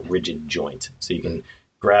call just a rigid joint. So you can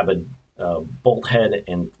grab a bolt head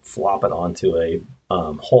and flop it onto a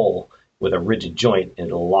hole with a rigid joint, and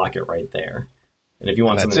it'll lock it right there. And if you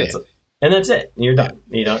want and that's it. You're done.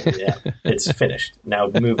 It's finished. Now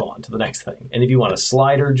move on to the next thing. And if you want a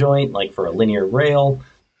slider joint, like for a linear rail,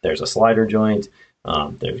 there's a slider joint.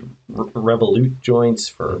 There's revolute joints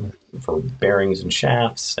for bearings and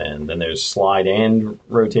shafts, and then there's slide and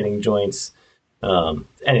rotating joints.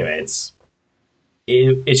 Anyway, it's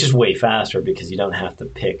just way faster because you don't have to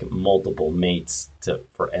pick multiple mates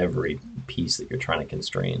for every piece that you're trying to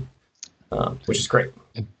constrain, which is great.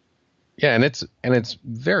 Yeah, and it's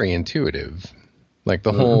very intuitive. Like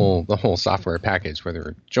the whole software package, whether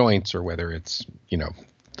it's joints or whether it's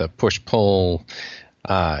the push pull.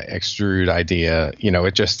 Extrude idea,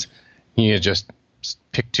 it just you just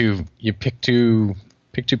pick two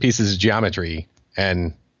pieces of geometry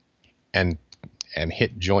and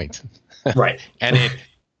hit joint, right? And it,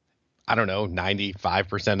 I don't know,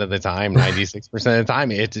 95% of the time, 96% of the time,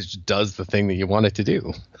 it just does the thing that you want it to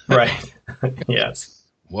do. Right. Yes.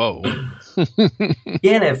 Whoa.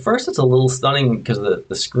 Yeah, and at first it's a little stunning because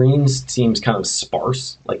the screen seems kind of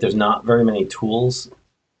sparse. Like there's not very many tools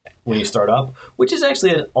when you start up, which is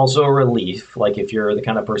actually also a relief. Like if you're the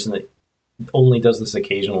kind of person that only does this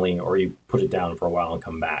occasionally, or you put it down for a while and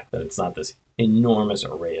come back, that it's not this enormous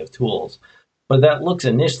array of tools. But that looks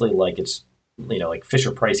initially like it's like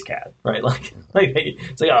Fisher Price CAD, right? Like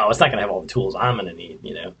it's like, oh, it's not going to have all the tools I'm going to need,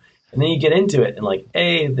 And then you get into it, and like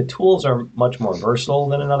A, the tools are much more versatile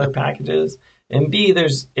than in other packages. And B,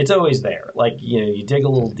 it's always there. Like, you dig a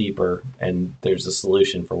little deeper and there's a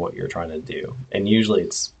solution for what you're trying to do. And usually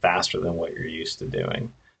it's faster than what you're used to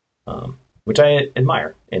doing. which I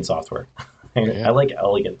admire in software. Yeah. I like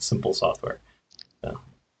elegant, simple software. So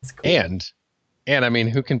it's cool. And I mean,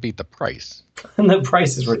 who can beat the price? And the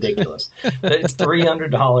price is ridiculous. It's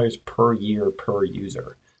 $300 per year per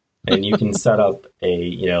user. And you can set up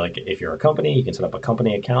like if you're a company, you can set up a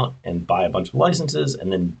company account and buy a bunch of licenses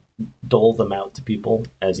and then dole them out to people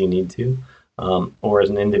as you need to. Or as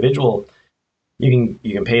an individual, you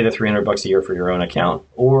can pay the $300 a year for your own account.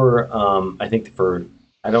 Or I think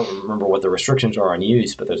I don't remember what the restrictions are on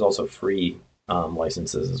use, but there's also free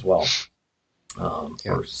licenses as well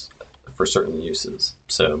for certain uses.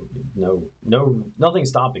 So nothing's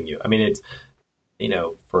stopping you. I mean, it's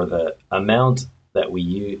for the amount that we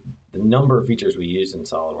use, the number of features we use in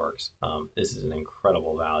SolidWorks, this is an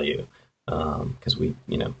incredible value because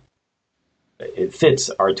it fits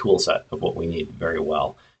our tool set of what we need very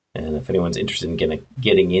well. And if anyone's interested in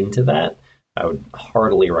getting into that, I would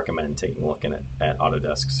heartily recommend taking a look at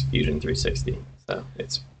Autodesk's Fusion 360. So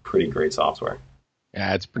it's pretty great software.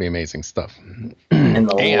 Yeah, it's pretty amazing stuff.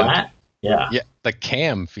 And yeah, the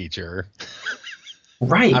CAM feature.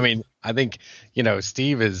 Right. I mean, I think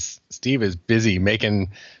Steve is busy making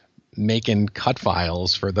cut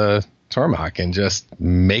files for the Tormach and just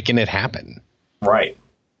making it happen. Right.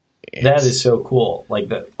 That is so cool. Like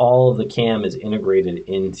all of the CAM is integrated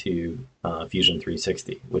into Fusion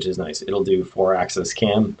 360, which is nice. It'll do 4-axis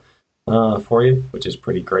CAM for you, which is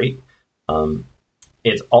pretty great.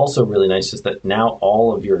 It's also really nice just that now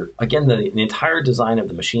all of the entire design of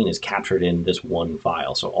the machine is captured in this one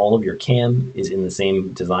file. So all of your CAM is in the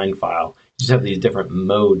same design file. You just have these different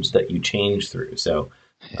modes that you change through. So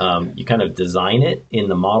you kind of design it in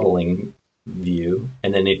the modeling view,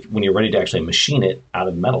 and then when you're ready to actually machine it out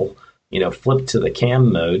of metal, flip to the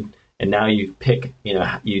CAM mode, and now you pick,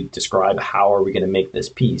 you describe how are we going to make this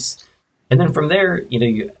piece, and then from there,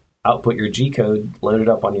 you output your G code, load it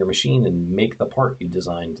up on your machine, and make the part you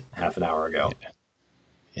designed half an hour ago.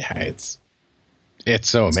 Yeah, it's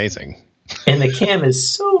so amazing. And the CAM is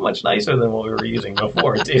so much nicer than what we were using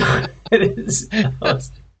before, too. It is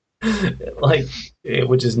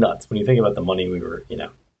which is nuts when you think about the money we were,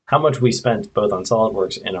 how much we spent both on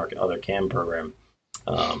SolidWorks and our other CAM program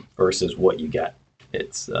versus what you get.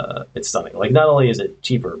 It's stunning. Like, not only is it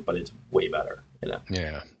cheaper, but it's way better.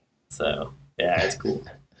 Yeah. So yeah, it's cool.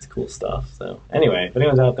 It's cool stuff. So anyway, if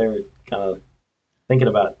anyone's out there kind of thinking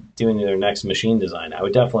about doing their next machine design, I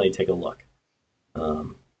would definitely take a look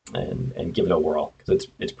and give it a whirl because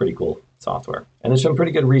it's pretty cool software, and there's some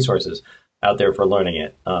pretty good resources out there for learning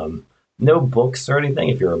it. No books or anything.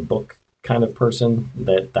 If you're a book kind of person,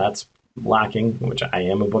 that's lacking, which I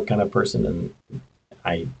am a book kind of person, and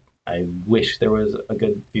I wish there was a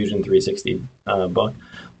good Fusion 360 book,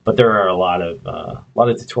 but there are a lot of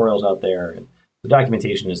tutorials out there, and the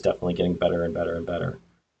documentation is definitely getting better and better and better.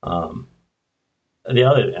 Not only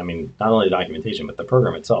the documentation, but the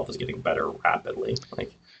program itself is getting better rapidly.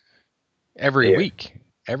 Like every week,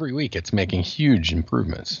 it's making huge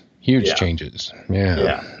improvements, huge changes.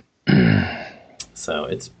 Yeah. So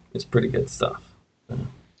it's pretty good stuff.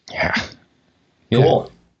 Yeah.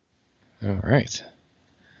 Cool. All right.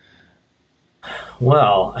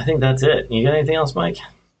 Well, I think that's it. You got anything else, Mike?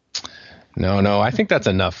 No. I think that's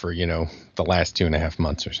enough for, the last 2.5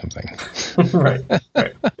 months or something. Right.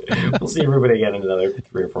 We'll see everybody again in another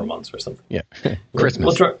 3 or 4 months or something. Yeah. Christmas.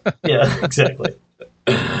 We'll try. Yeah, exactly.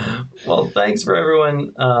 Well, thanks for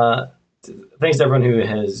everyone. Thanks to everyone who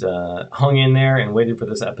has hung in there and waited for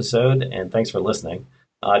this episode, and thanks for listening.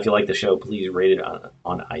 If you like the show, please rate it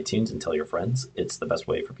on iTunes and tell your friends. It's the best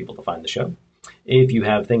way for people to find the show. If you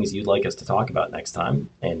have things you'd like us to talk about next time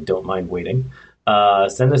and don't mind waiting,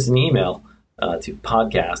 send us an email to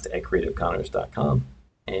podcast@creativeconnors.com,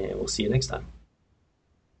 and we'll see you next time.